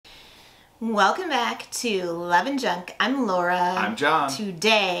Welcome back to Love and Junk. I'm Laura. I'm John.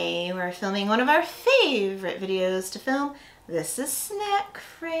 Today we're filming one of our favorite videos to film. This is Snack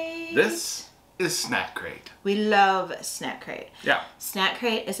Crate. This is Snack Crate. We love Snack Crate. Yeah. Snack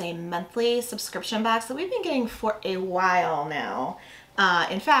Crate is a monthly subscription box that we've been getting for a while now.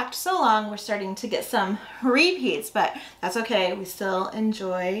 In fact, so long we're starting to get some repeats, but that's okay. We still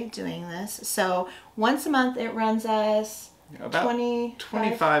enjoy doing this. So once a month it runs us about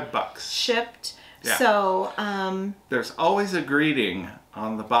 25 bucks shipped. Yeah. So there's always a greeting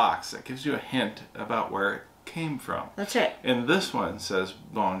on the box that gives you a hint about where it came from. That's right. And this one says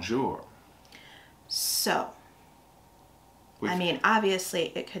bonjour. So I mean,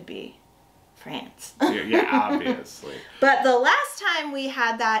 obviously it could be France. Yeah, obviously. But the last time we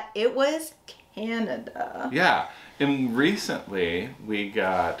had that, it was Canada. Yeah, and recently we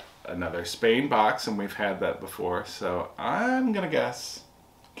got another Spain box, and we've had that before, so I'm gonna guess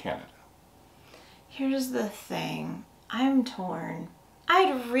Canada. Here's the thing, I'm torn.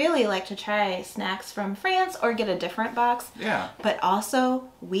 I'd really like to try snacks from France or get a different box. Yeah. But also,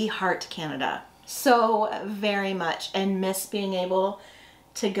 we heart Canada so very much and miss being able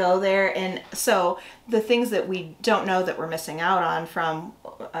to go there. And so the things that we don't know that we're missing out on from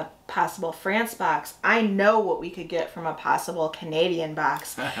a possible France box, I know what we could get from a possible Canadian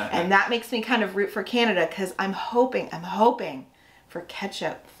box. And that makes me kind of root for Canada because I'm hoping for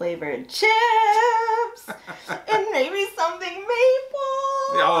ketchup flavored chips and maybe something maple.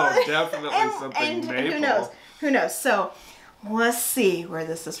 Oh, definitely something maple. Who knows? So let's see where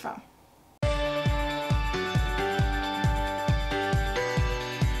this is from.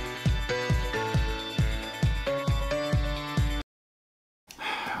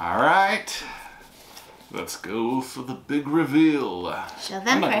 All right, let's go for the big reveal. Show them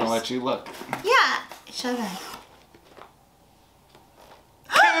I'm not first. gonna let you look. Yeah, show them.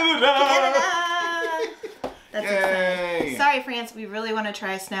 Canada! That's Yay! exciting. Sorry, France. We really want to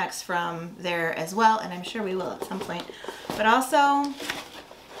try snacks from there as well, and I'm sure we will at some point. But also,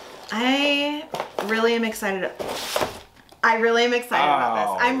 I really am excited. About this.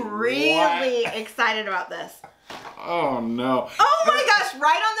 I'm really excited about this. Oh no. Oh my gosh,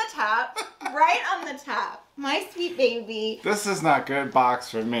 right on the top. Right on the top. My sweet baby. This is not good box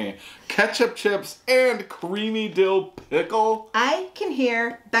for me. Ketchup chips and creamy dill pickle. I can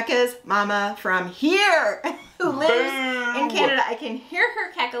hear Becca's mama from here, who lives in Canada. I can hear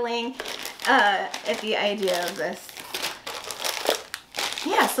her cackling at the idea of this.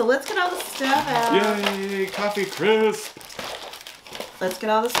 Yeah, so let's get all the stuff out. Yay, coffee crisp. Let's get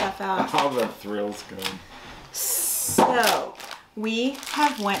all the stuff out. All the thrills going. So, we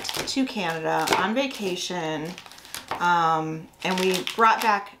have went to Canada on vacation, and we brought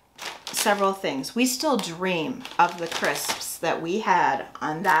back several things. We still dream of the crisps that we had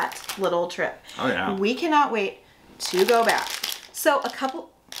on that little trip. Oh yeah. We cannot wait to go back. So, a couple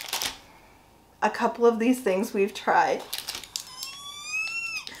of these things we've tried.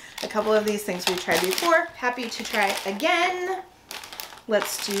 A couple of these things we've tried before. Happy to try again.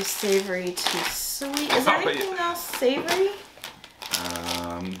 Let's do savory to sweet. Is there anything else savory?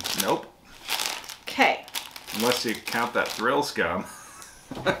 Nope. Okay. Unless you count that thrill scum.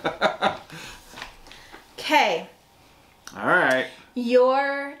 Okay. All right.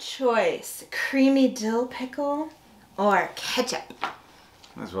 Your choice. Creamy dill pickle or ketchup?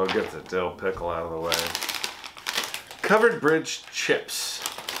 Might as well get the dill pickle out of the way. Covered bridge chips.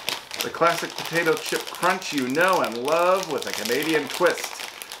 The classic potato chip crunch you know and love with a Canadian twist.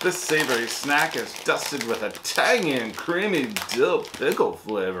 This savory snack is dusted with a tangy and creamy dill pickle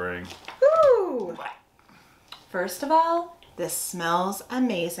flavoring. Woo! First of all, this smells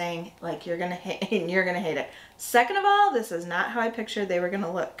amazing. Like you're gonna hate it. Second of all, this is not how I pictured they were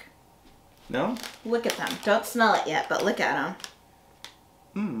gonna look. No? Look at them. Don't smell it yet, but look at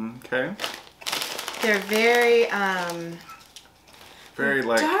them. Okay. They're very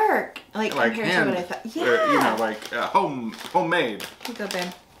like dark, like compared hand, to what I thought. Yeah. You know, like homemade. Here you go,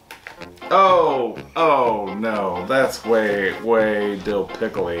 babe. Oh no, that's way dill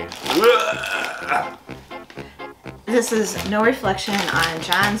pickly. This is no reflection on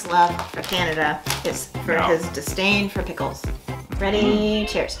John's love for Canada. It's for his disdain for pickles. Ready?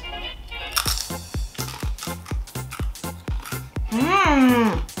 Cheers.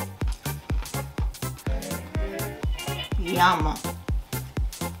 Yum.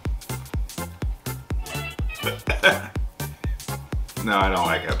 No, I don't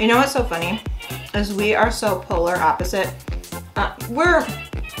like it. You know what's so funny? Is we are so polar opposite. We're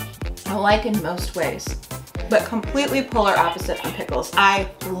alike in most ways, but completely polar opposite on pickles. I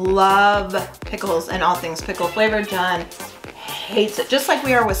love pickles and all things pickle flavored. John hates it. Just like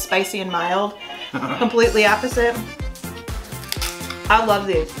we are with spicy and mild. Completely opposite. I love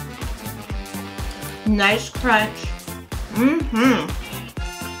these. Nice crunch. Mm-hmm.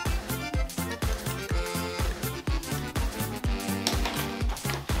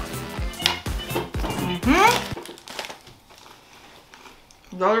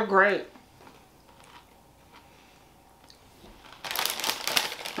 Those are great.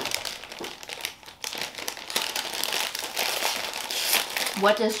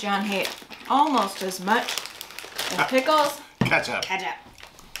 What does John hate almost as much as pickles? Ketchup. Ketchup.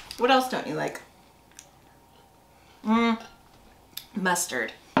 What else don't you like?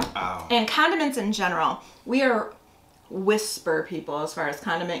 Mustard. Oh. And condiments in general. We are whisper people as far as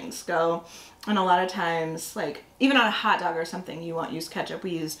condiments go. And a lot of times, like, even on a hot dog or something, you won't use ketchup.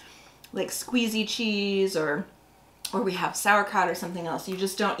 We use, like, squeezy cheese or we have sauerkraut or something else. You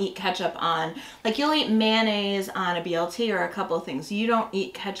just don't eat ketchup on, like, you'll eat mayonnaise on a BLT or a couple of things. You don't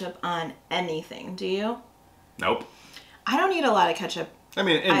eat ketchup on anything, do you? Nope. I don't eat a lot of ketchup. I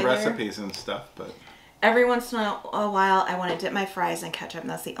mean, in either. recipes and stuff, but... Every once in a while, I want to dip my fries in ketchup, and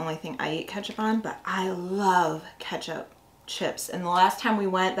that's the only thing I eat ketchup on, but I love ketchup chips. And the last time we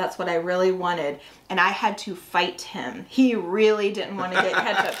went, that's what I really wanted, and I had to fight him. He really didn't want to get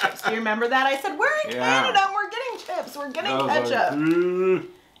ketchup chips. Do you remember that? I said, we're in Canada, and we're getting chips. We're getting ketchup. Like,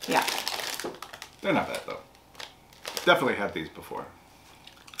 yeah. They're not bad, though. Definitely had these before.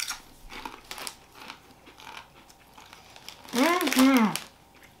 Mm-hmm.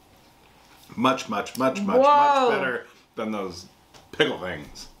 Much better than those pickle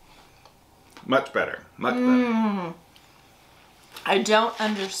things. Much better. Much better. I don't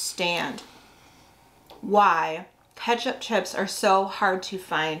understand why ketchup chips are so hard to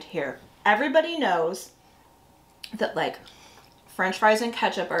find here. Everybody knows that, like, French fries and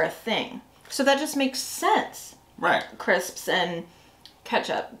ketchup are a thing. So that just makes sense. Right. Crisps and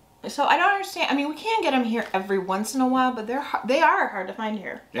ketchup. So I don't understand. I mean, we can get them here every once in a while, but they are hard to find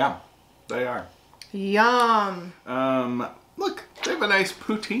here. Yeah, they are. Yum. Look, they have a nice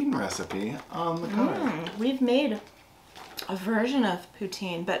poutine recipe on the card. We've made a version of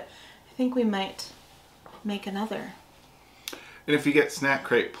poutine, but I think we might make another. And if you get Snack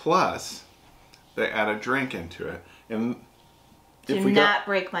Crate Plus, they add a drink into it. And Do not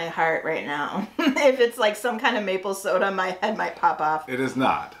break my heart right now. If it's like some kind of maple soda, my head might pop off. It is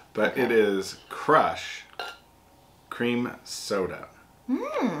not, but it is Crush Cream Soda.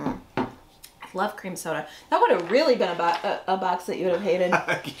 I love cream soda. That would have really been a box that you would have hated.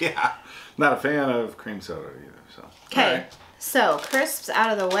 Yeah, not a fan of cream soda either. So Okay, right. So crisps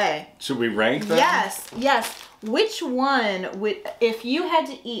out of the way. Should we rank them? Yes. Which one would, if you had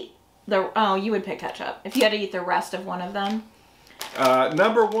to eat you would pick ketchup. If you had to eat the rest of one of them.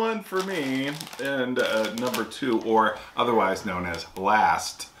 Number one for me, and number two, or otherwise known as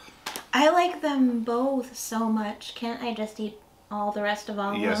last. I like them both so much. Can't I just eat all the rest of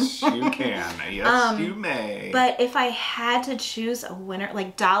all of them? Yes, you can. Yes, you may. But if I had to choose a winner,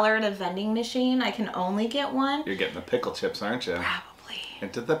 like dollar at a vending machine, I can only get one. You're getting the pickle chips, aren't you? Probably.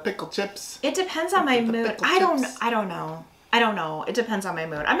 Into the pickle chips. It depends on my mood. I don't know. It depends on my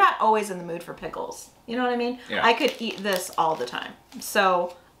mood. I'm not always in the mood for pickles. You know what I mean? Yeah. I could eat this all the time.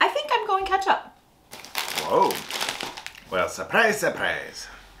 So I think I'm going ketchup. Whoa. Well, surprise, surprise.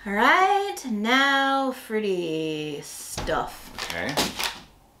 All right, now fruity stuff. Okay.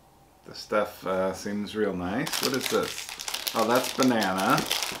 The stuff seems real nice. What is this? Oh, that's banana.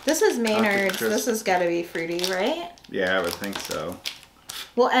 This is Maynard's. Crisp. This has got to be fruity, right? Yeah, I would think so.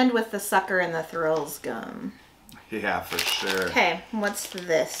 We'll end with the Sucker and the Thrills gum. Yeah, for sure. Okay, what's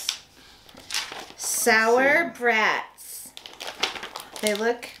this? Sour Brats.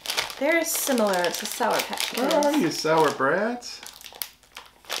 They're similar to Sour Patch Kids. Where are you, Sour Brats?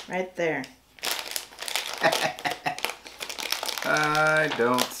 Right there. I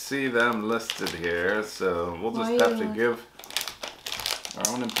don't see them listed here, so we'll just have to give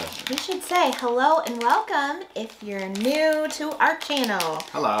our own impression. We should say hello and welcome if you're new to our channel.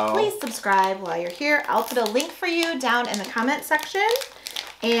 Hello. Please subscribe while you're here. I'll put a link for you down in the comment section.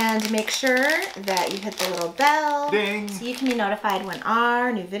 And make sure that you hit the little bell. Ding. So you can be notified when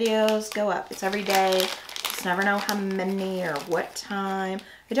our new videos go up. It's every day. Just never know how many or what time.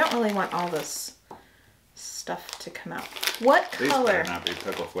 I don't really want all this stuff to come out. What These color? better not be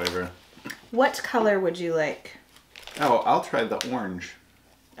pickle flavor. What color would you like? Oh, I'll try the orange.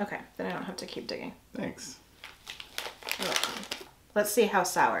 Okay, then I don't have to keep digging. Thanks. You're welcome. Let's see how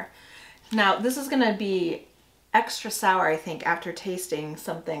sour. Now, this is going to be extra sour, I think, after tasting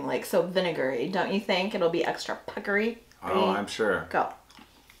something like so vinegary. Don't you think? It'll be extra puckery. Oh, I'm sure. Go.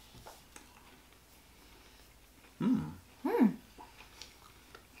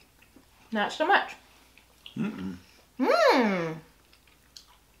 Not so much.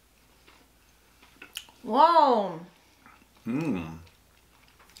 Whoa.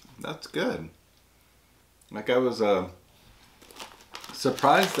 That's good. Like, I was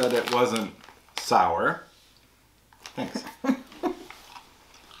surprised that it wasn't sour. Thanks.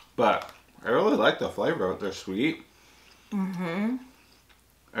 But I really like the flavor. They're sweet. I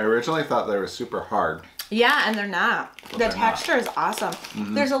originally thought they were super hard. Yeah, and they're not. But The they're texture is awesome.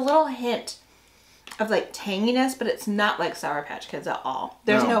 There's a little hint of like tanginess, but it's not like Sour Patch Kids at all.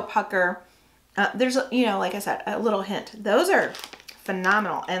 There's no pucker. There's, you know, like I said, a little hint. Those are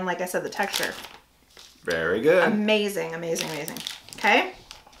phenomenal. And like I said, the texture. Very good. Amazing, amazing, amazing. Okay.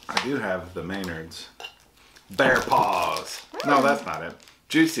 I do have the Maynards. Bear Paws. No, that's not it.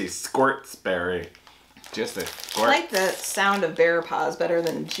 Juicy Squirts Berry. Just a I squirt. like the sound of bear paws better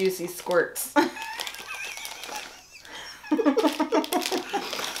than juicy squirts.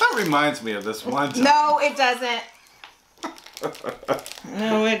 That reminds me of this one time. No, it doesn't.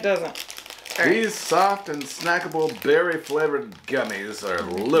 No, it doesn't. These soft and snackable berry flavored gummies are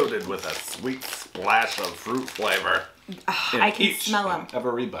loaded with a sweet splash of fruit flavor. I can smell them.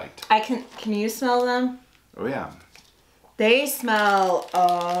 Every bite. Can you smell them? Oh yeah. They smell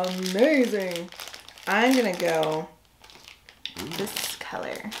amazing. I'm gonna go this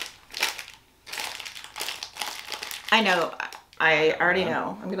color. I know. I already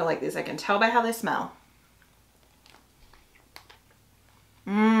know. I'm gonna like these. I can tell by how they smell.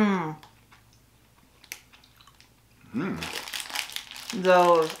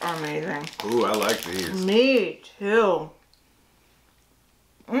 Those are amazing. Ooh, I like these. Me too.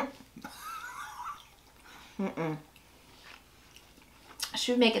 I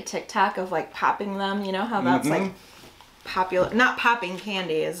should make a TikTok of like popping them. You know how that's like popular. Not popping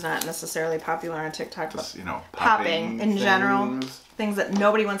candy is not necessarily popular on TikTok, Just, but you know, popping in general. things. Things that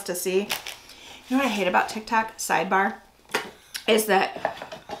nobody wants to see. You know what I hate about TikTok? Sidebar. Is that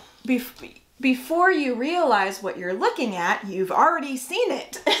before you realize what you're looking at, you've already seen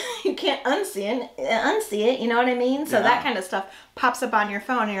it. You can't unsee it, you know what I mean? So that kind of stuff pops up on your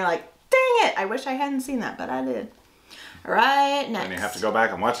phone and you're like, dang it, I wish I hadn't seen that, but I did. All right, next. And you have to go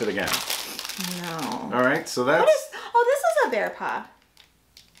back and watch it again. No. All right, so that's... this is a bear paw.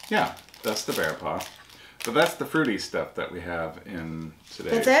 Yeah, that's the bear paw. But that's the fruity stuff that we have in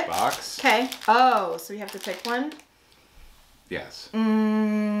today's That's it? box. Okay. Oh, so we have to pick one? Yes. I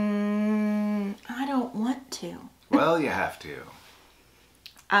don't want to. Well, you have to.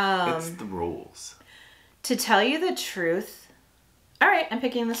 It's the rules. To tell you the truth, all right, I'm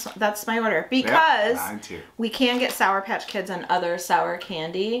picking this one. That's my order because mine too. We can get Sour Patch Kids and other sour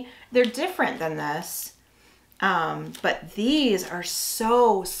candy. They're different than this, but these are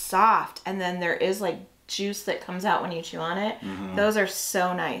so soft, and then there is like juice that comes out when you chew on it. Those are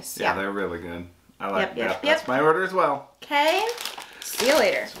so nice. Yeah, they're really good. I like that. That's Yep. my order as well. Okay. See you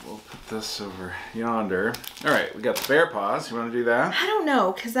later. So we'll put this over yonder. All right, we got the bear paws. You want to do that? I don't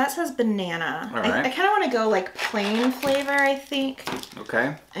know, because that says banana. All right. I kind of want to go like plain flavor, I think.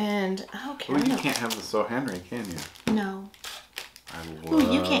 Okay. And, okay. Well, you can't have the So Henry, can you? No. I love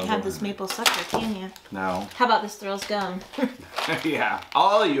Ooh, you can't have this maple sucker, can you? No. How about this Thrills gum? Yeah,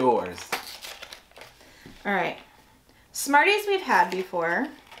 all yours. All right. Smarties we've had before.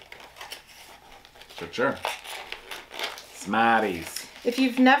 Sure. Smarties. If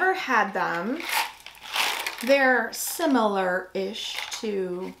you've never had them, they're similar-ish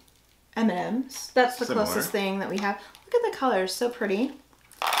to M&M's. That's the closest thing that we have. Look at the colors, so pretty.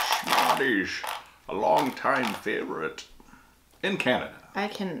 Smarties, a long-time favorite in Canada. I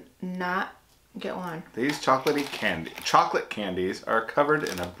can not get one. These chocolate candies are covered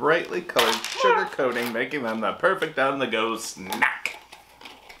in a brightly colored sugar coating, making them the perfect on-the-go snack.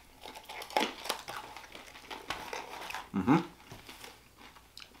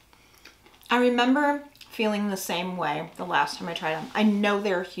 I remember feeling the same way the last time I tried them. I know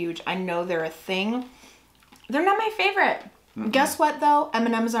they're huge. I know they're a thing. They're not my favorite. Guess what, though?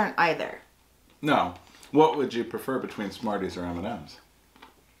 M&M's aren't either. No. What would you prefer between Smarties or M&M's?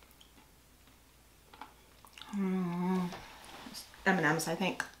 M&M's, I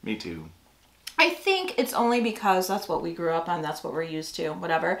think. Me too. I think it's only because that's what we grew up on. That's what we're used to,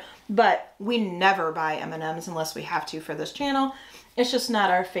 whatever. But we never buy M&M's unless we have to for this channel. It's just not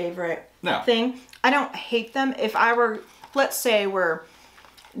our favorite thing. I don't hate them. If I were, let's say we're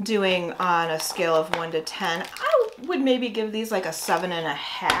doing on a scale of 1 to 10, I would maybe give these like a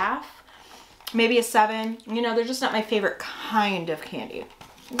 7.5. Maybe a 7. You know, they're just not my favorite kind of candy.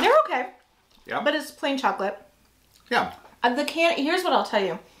 They're okay. Yeah. But it's plain chocolate. Yeah. Here's what I'll tell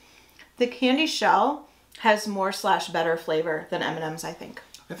you. The candy shell has more / better flavor than M&M's, I think.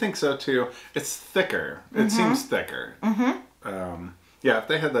 I think so too. It's thicker. It seems thicker. Yeah, if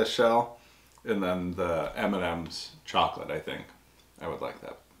they had the shell and then the M&M's chocolate, I think I would like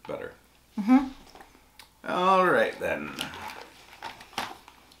that better. All right then.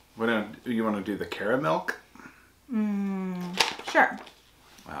 You want to do the caramel? Sure.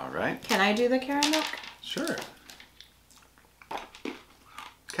 All right. Can I do the caramel? Sure.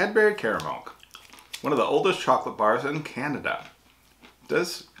 Cadbury Caramel, one of the oldest chocolate bars in Canada.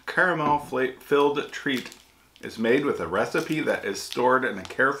 This caramel-filled treat is made with a recipe that is stored in a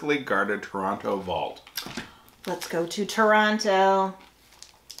carefully guarded Toronto vault. Let's go to Toronto.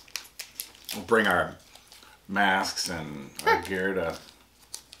 We'll bring our masks and our gear to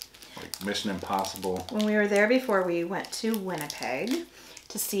like Mission Impossible. When we were there before, we went to Winnipeg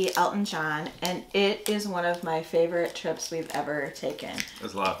to see Elton John, and it is one of my favorite trips we've ever taken. It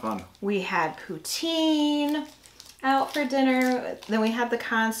was a lot of fun. We had poutine out for dinner, then we had the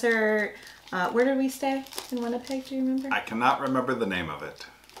concert. Where did we stay in Winnipeg, do you remember? I cannot remember the name of it.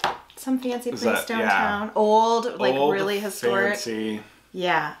 Some fancy place that, downtown. yeah. Old, like Old, really historic. Fancy.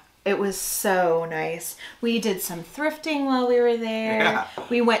 Yeah, it was so nice. We did some thrifting while we were there. Yeah.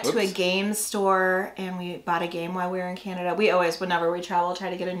 We went to a game store and we bought a game while we were in Canada. We always, whenever we travel,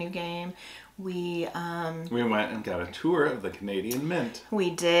 try to get a new game. We went and got a tour of the Canadian Mint. We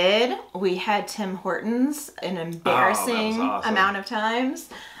did. We had Tim Hortons an embarrassing awesome. amount of times.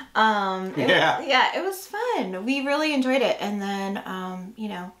 It was fun. We really enjoyed it. And then,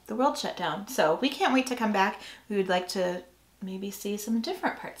 the world shut down. So we can't wait to come back. We would like to maybe see some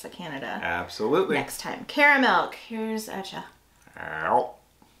different parts of Canada. Absolutely. Next time. Caramel. Here's Acha. Ow.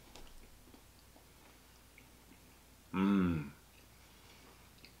 Mmm.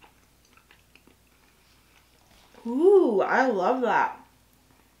 Ooh, I love that.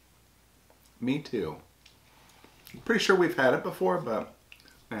 Me too. I'm pretty sure we've had it before, but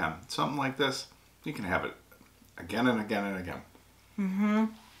yeah, something like this, you can have it again and again and again.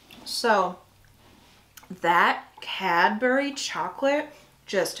 So, that Cadbury chocolate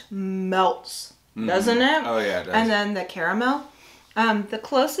just melts, doesn't it? Oh yeah, it does. And then the caramel. The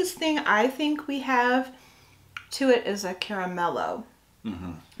closest thing I think we have to it is a caramello.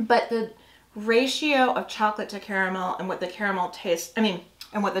 But the ratio of chocolate to caramel and what the caramel tastes, and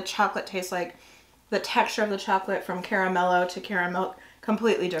what the chocolate tastes like, the texture of the chocolate from caramello to caramel,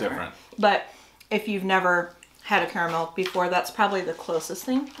 completely different. But if you've never had a caramel before, that's probably the closest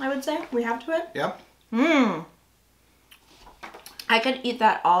thing I would say we have to it. Yep. I could eat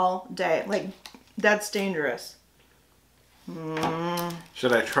that all day. Like, that's dangerous.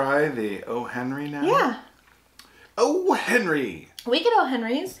 Should I try the O. Henry now? Yeah. O. Henry! We get O.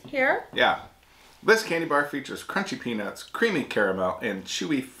 Henry's here. Yeah. This candy bar features crunchy peanuts, creamy caramel, and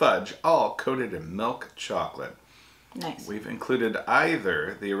chewy fudge, all coated in milk chocolate. Nice. We've included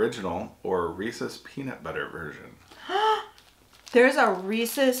either the original or Reese's peanut butter version. There's a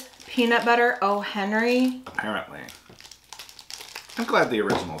Reese's peanut butter O. Henry. Apparently. I'm glad the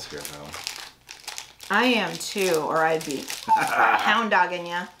original's here, though. I am too, or I'd be hound dogging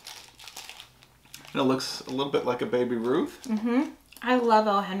ya. It looks a little bit like a Baby Ruth. I love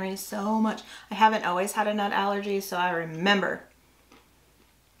O. Henry so much. I haven't always had a nut allergy, so I remember.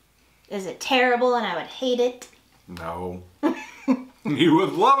 Is it terrible and I would hate it? No. You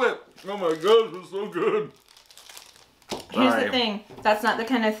would love it. Oh my gosh, it's so good. Here's the thing. That's not the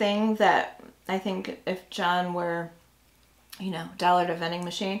kind of thing that I think if John were, dollar to vending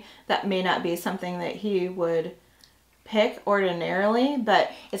machine, that may not be something that he would pick ordinarily,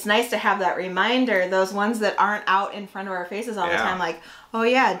 but it's nice to have that reminder, those ones that aren't out in front of our faces all the time, like, oh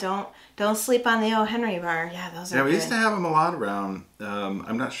yeah, don't sleep on the O. Henry bar. Yeah, those are good. We used to have them a lot around.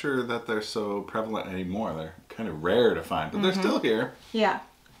 I'm not sure that they're so prevalent anymore. They're kind of rare to find, but they're still here. Yeah.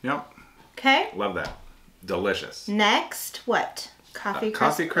 Yep. Okay. Love that. Delicious. Next, what? Coffee crisp?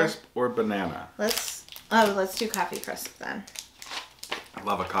 Coffee crisp or banana? Let's do coffee crisp then. I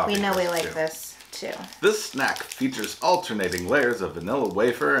love a coffee We know crisp we like too. this too. This snack features alternating layers of vanilla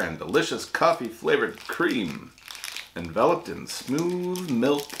wafer and delicious coffee-flavored cream, enveloped in smooth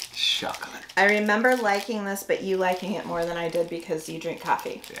milk chocolate. I remember liking this, but you liking it more than I did because you drink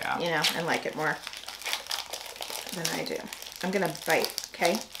coffee. Yeah. And like it more than I do. I'm gonna bite,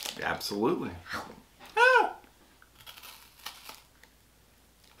 okay? Absolutely.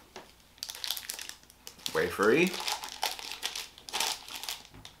 Wafery.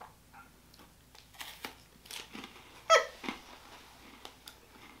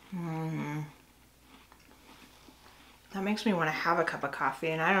 That makes me want to have a cup of coffee,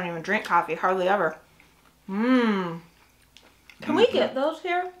 and I don't even drink coffee hardly ever. Can we get those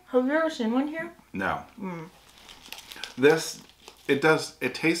here? Have you ever seen one here? No. This it does.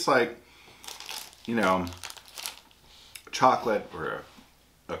 It tastes like, you know, chocolate or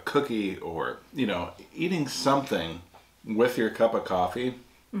a cookie, or, you know, eating something with your cup of coffee.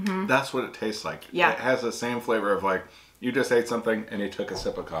 Mm-hmm. That's what it tastes like. Yeah. It has the same flavor of like you just ate something and you took a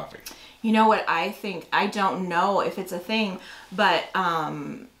sip of coffee. You know what I think? I don't know if it's a thing, but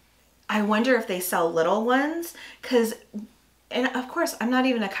I wonder if they sell little ones, because, and of course, I'm not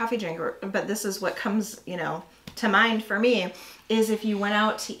even a coffee drinker, but this is what comes, you know, to mind for me, is if you went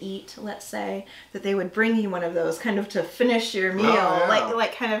out to eat, let's say, that they would bring you one of those kind of to finish your meal,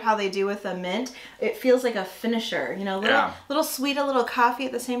 like kind of how they do with a mint. It feels like a finisher, you know, little sweet, a little coffee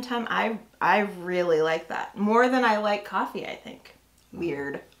at the same time. I really like that more than I like coffee, I think.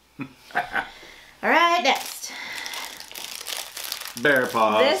 Weird. All right, next. Bear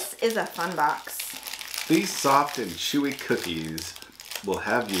Paws. This is a fun box. These soft and chewy cookies will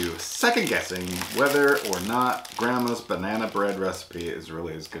have you second guessing whether or not Grandma's banana bread recipe is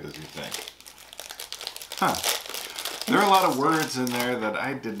really as good as you think. Huh. There are a lot of words in there that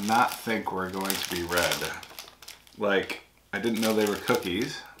I did not think were going to be read. Like, I didn't know they were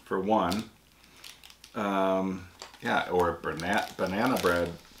cookies, for one. Yeah, or banana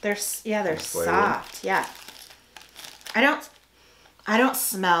bread. They're soft. Yeah. I don't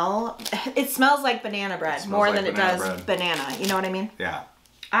smell. It smells like banana bread more like than it does bread. banana. You know what I mean? Yeah.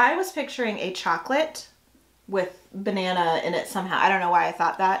 I was picturing a chocolate with banana in it somehow. I don't know why I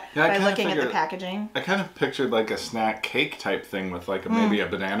thought that by looking at the packaging. I kind of pictured like a snack cake type thing with like maybe a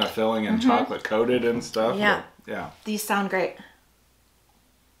banana filling and chocolate coated and stuff. Yeah. But, yeah. These sound great.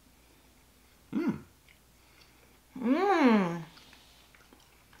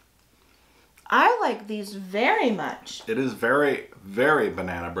 I like these very much. It is very, very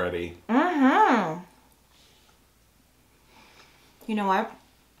banana bready. You know what?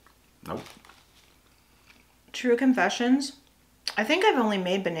 Nope. True confessions. I think I've only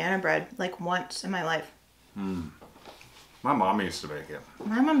made banana bread like once in my life. My mom used to make it.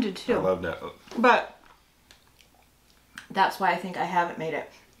 My mom did too. I loved it. But that's why I think I haven't made it.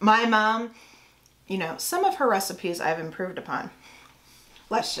 My mom, you know, some of her recipes I've improved upon.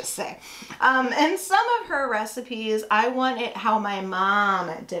 Let's just say. And some of her recipes, I want it how my mom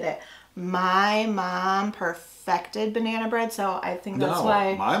did it. My mom perfected banana bread, so I think that's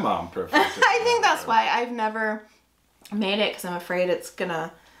why... my mom perfected I think that's why I've never made it, because I'm afraid it's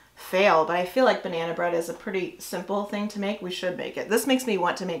gonna fail. But I feel like banana bread is a pretty simple thing to make. We should make it. This makes me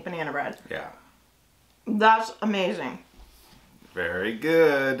want to make banana bread. Yeah. That's amazing. Very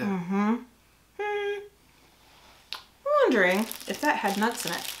good. I'm wondering if that had nuts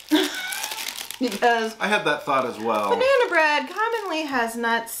in it. Because I had that thought as well. banana bread commonly has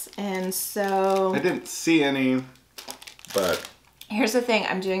nuts, and so... I didn't see any, but... Here's the thing.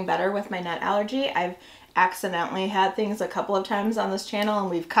 I'm doing better with my nut allergy. I've accidentally had things a couple of times on this channel, and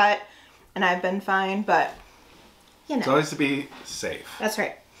we've cut, and I've been fine, but, you know. It's always to be safe. That's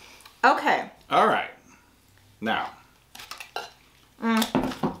right. Okay. All right. Now.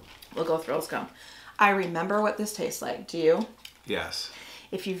 We'll go Thrills Gum. I remember what this tastes like. Do you? Yes.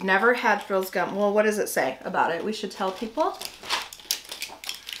 If you've never had Thrills Gum, well, what does it say about it? We should tell people.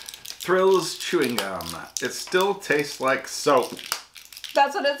 Thrills chewing gum. It still tastes like soap.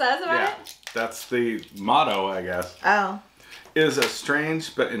 That's what it says about it? That's the motto, I guess. Oh. Is a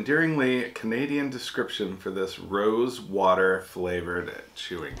strange but endearingly Canadian description for this rose water flavored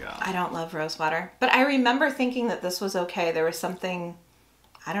chewing gum. I don't love rose water, but I remember thinking that this was okay. There was something,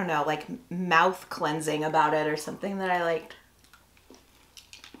 I don't know, like mouth cleansing about it or something that I liked.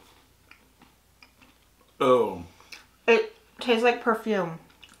 Oh. It tastes like perfume.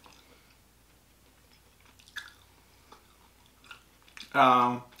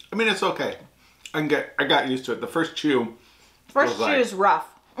 I mean, it's okay. I got used to it. The first chew is rough.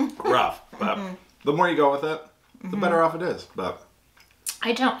 rough, but the more you go with it, the better off it is. But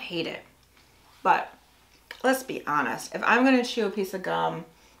I don't hate it, but let's be honest. If I'm gonna chew a piece of gum,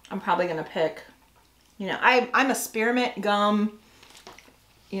 I'm probably gonna pick, you know, I'm a spearmint gum,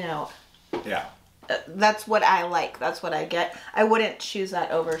 you know. Yeah. That's what I like. That's what I get. I wouldn't choose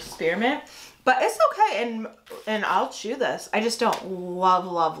that over spearmint, but it's okay, and I'll chew this. I just don't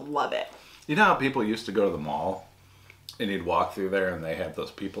love it. You know how people used to go to the mall and you'd walk through there and they had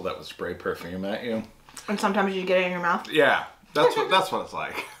those people that would spray perfume at you? And sometimes you get it in your mouth? Yeah. That's what it's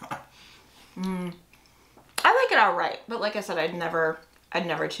like. I like it all right, but like I said, I'd never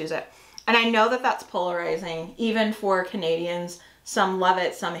choose it. And I know that that's polarizing, even for Canadians. Some love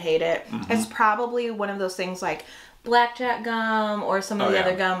it, some hate it. It's probably one of those things like blackjack gum or some of the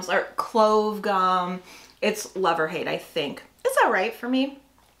other gums, or clove gum. It's love or hate, I think. It's all right for me.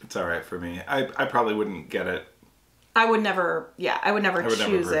 It's all right for me. I probably wouldn't get it I would never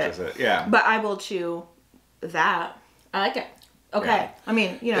choose purchase it. Yeah. But I will chew that. I like it. Okay. Yeah. I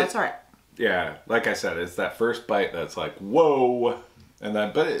mean, it's all right. Yeah, like I said, it's that first bite that's like, whoa. And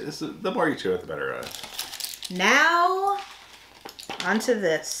then, but the more you chew it, the better. Now, onto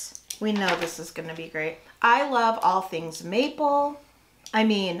this. We know this is going to be great. I love all things maple. I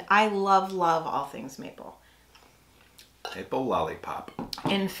mean, I love all things maple. Maple lollipop.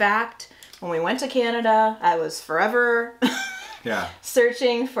 In fact, when we went to Canada, I was forever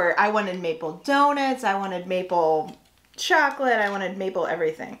searching for, I wanted maple donuts, I wanted maple chocolate, I wanted maple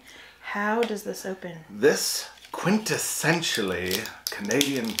everything. How does this open? This quintessentially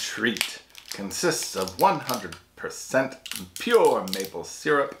Canadian treat consists of 100% pure maple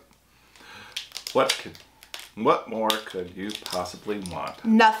syrup. What more could you possibly want?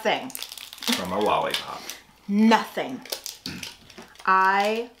 Nothing. From a lollipop. Nothing.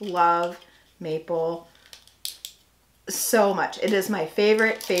 I love maple so much. It is my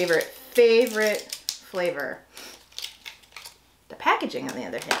favorite flavor. The packaging, on the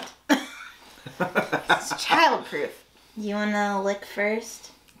other hand, it's childproof. You wanna lick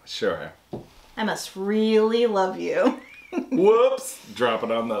first? Sure. I must really love you. Whoops! Drop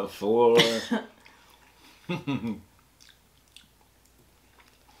it on the floor.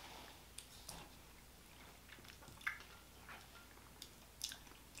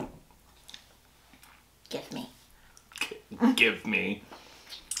 Give me.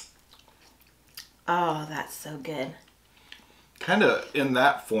 Oh, that's so good. Kind of in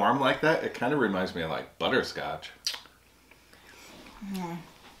that form like that, it kind of reminds me of like butterscotch.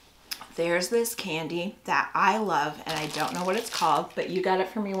 There's this candy that I love, and I don't know what it's called, but you got it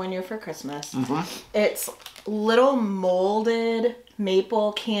for me one year for Christmas. It's little molded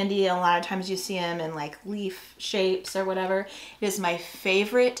maple candy. A lot of times you see them in like leaf shapes or whatever. It is my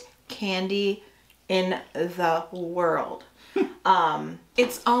favorite candy in the world.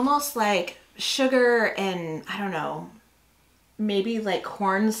 It's almost like sugar and, I don't know, maybe like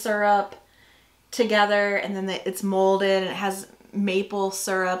corn syrup together, and then it's molded and it has maple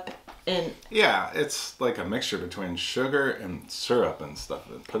syrup and... Yeah, it's like a mixture between sugar and syrup and stuff.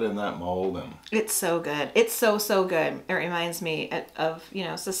 Put in that mold and... It's so good. It's so good. It reminds me of,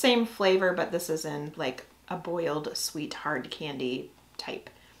 it's the same flavor, but this is in like a boiled sweet hard candy type.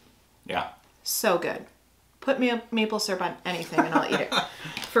 Yeah. So good. Put maple syrup on anything and I'll eat it.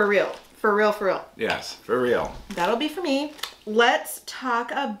 For real. For real. Yes, for real. That'll be for me. Let's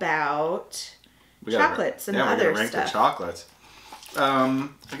talk about chocolates and other rank stuff. The chocolates. I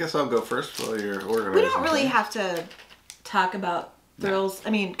guess I'll go first while you're organizing. We don't really have to talk about thrills. I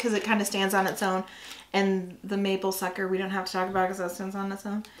mean, because it kind of stands on its own. And the maple sucker, we don't have to talk about because that stands on its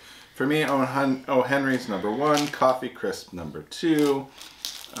own. For me, O. Henry's #1, Coffee Crisp #2.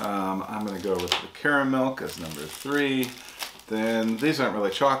 I'm going to go with the caramel as #3. Then these aren't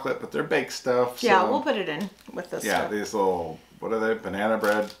really chocolate, but they're baked stuff. So, yeah, we'll put it in with this stuff. These little, what are they? Banana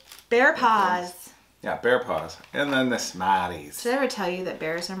bread? Bear paws. Yeah, bear paws. And then the Smarties. Did I ever tell you that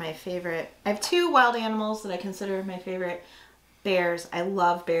bears are my favorite? I have 2 wild animals that I consider my favorite. Bears. I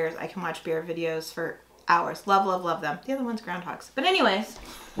love bears. I can watch bear videos for hours. Love them. The other one's groundhogs. But anyways,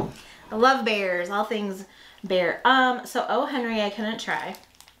 I love bears. All things bear. So O. Henry I couldn't try.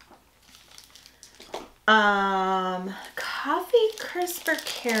 Coffee Crisp or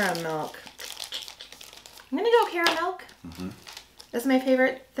caramel? I'm gonna go caramel. That's my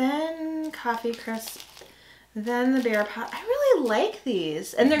favorite. Then Coffee Crisp. Then the bear paw. I really like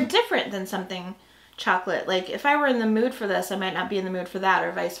these, and they're different than something chocolate. Like if I were in the mood for this, I might not be in the mood for that,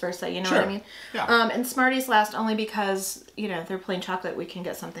 or vice versa. You know what I mean? Yeah. And Smarties last only because they're plain chocolate. We can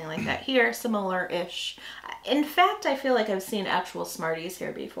get something like that here, similar-ish. In fact, I feel like I've seen actual Smarties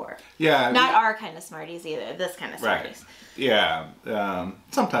here before. Yeah. Not our kind of Smarties either. This kind of Smarties. Right. Yeah.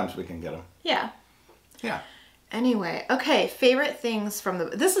 Sometimes we can get them. Yeah. Yeah. Anyway, okay, favorite things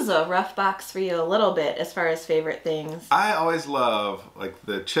from this is a rough box for you a little bit as far as favorite things. I always love like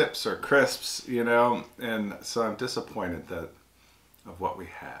the chips or crisps, and so I'm disappointed of what we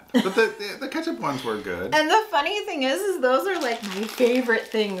had. But the ketchup ones were good. And the funny thing is those are like my favorite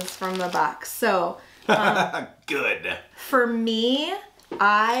things from the box. So good. For me,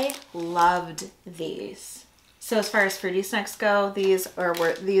 I loved these. So as far as fruity snacks go, these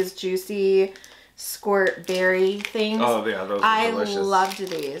were these juicy squirt berry things. Oh yeah, those are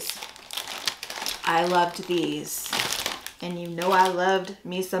delicious. I loved these. And I loved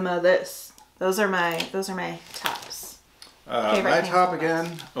me some of this. Those are my tops. My top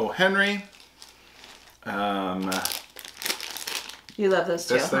again, O. Henry. You love those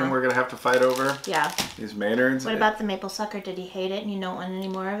too. This thing we're gonna have to fight over. Yeah. These Maynards. What about the maple sucker? Did you hate it and you don't want any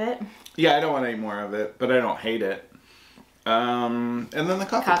more of it? Yeah, I don't want any more of it, but I don't hate it. And then the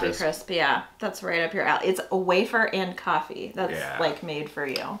coffee crisp. Yeah, that's right up your alley. It's a wafer and coffee. That's Yeah. like made for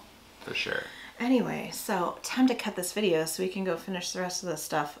you. For sure. Anyway, so time to cut this video so we can go finish the rest of this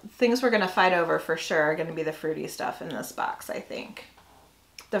stuff. Things we're going to fight over for sure are going to be the fruity stuff in this box, I think.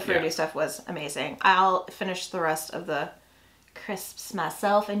 The fruity stuff was amazing. I'll finish the rest of the crisps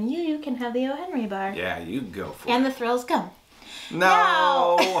myself, and you can have the O. Henry bar. Yeah, you go for it. And the Thrills gum.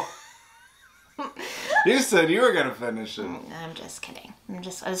 No! You said you were going to finish it. I'm just kidding.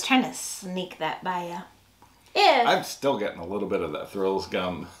 I was trying to sneak that by you. If... I'm still getting a little bit of that Thrills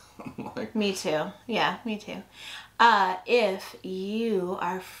gum. Like... Me too. Yeah, me too. If you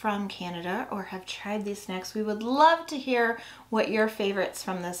are from Canada or have tried these snacks, we would love to hear what your favorites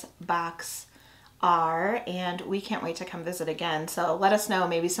from this box are, and we can't wait to come visit again. So let us know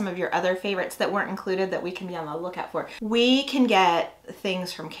maybe some of your other favorites that weren't included that we can be on the lookout for. We can get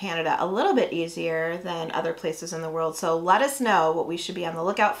things from Canada a little bit easier than other places in the world, so let us know what we should be on the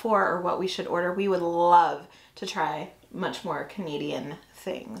lookout for or what we should order. We would love to try much more Canadian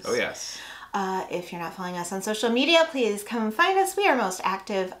things. Oh yes. If you're not following us on social media, please come find us. We are most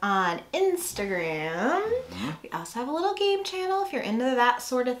active on Instagram. We also have a little game channel if you're into that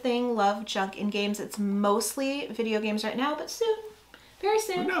sort of thing. Love junk in games. It's mostly video games right now, but soon, very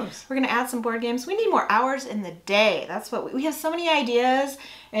soon, Who knows? we're going to add some board games. We need more hours in the day. That's what we have so many ideas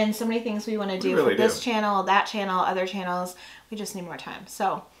and so many things we want to do really for this channel, that channel, other channels. We just need more time.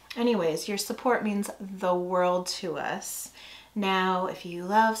 So anyways, your support means the world to us. Now, if you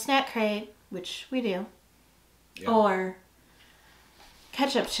love Snack Crate, which we do, or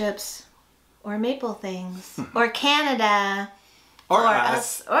ketchup chips, or maple things, or Canada, or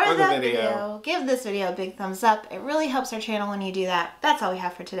us, or the that video. Give this video a big thumbs up. It really helps our channel when you do that. That's all we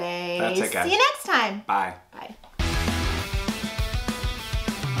have for today. That's it, guys. See you next time. Bye. Bye.